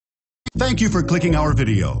Thank you for clicking our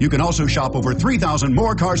video. You can also shop over 3,000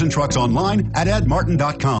 more cars and trucks online at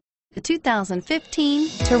edmartin.com. The 2015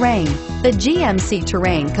 Terrain. The GMC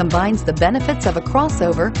Terrain combines the benefits of a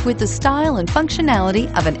crossover with the style and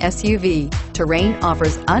functionality of an SUV. Terrain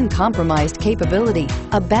offers uncompromised capability,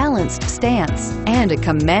 a balanced stance, and a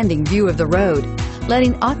commanding view of the road,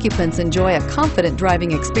 letting occupants enjoy a confident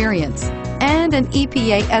driving experience. And an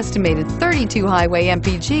EPA estimated 32 highway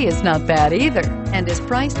MPG is not bad either, and is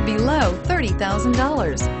priced below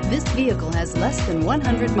 $30,000. This vehicle has less than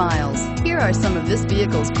 100 miles. Here are some of this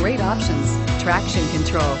vehicle's great options: traction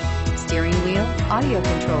control, steering wheel audio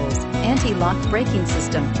controls, anti-lock braking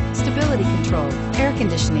system, stability control, air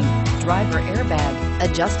conditioning, driver airbag,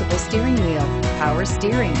 adjustable steering wheel, power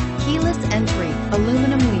steering, keyless entry,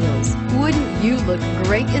 aluminum wheels. Wouldn't you look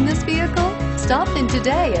great in this vehicle? Stop in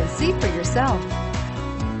today and see for yourself.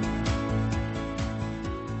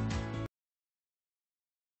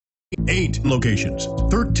 8 locations,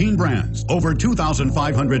 13 brands, over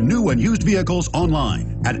 2,500 new and used vehicles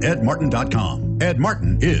online at edmartin.com. Ed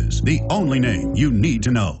Martin is the only name you need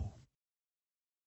to know.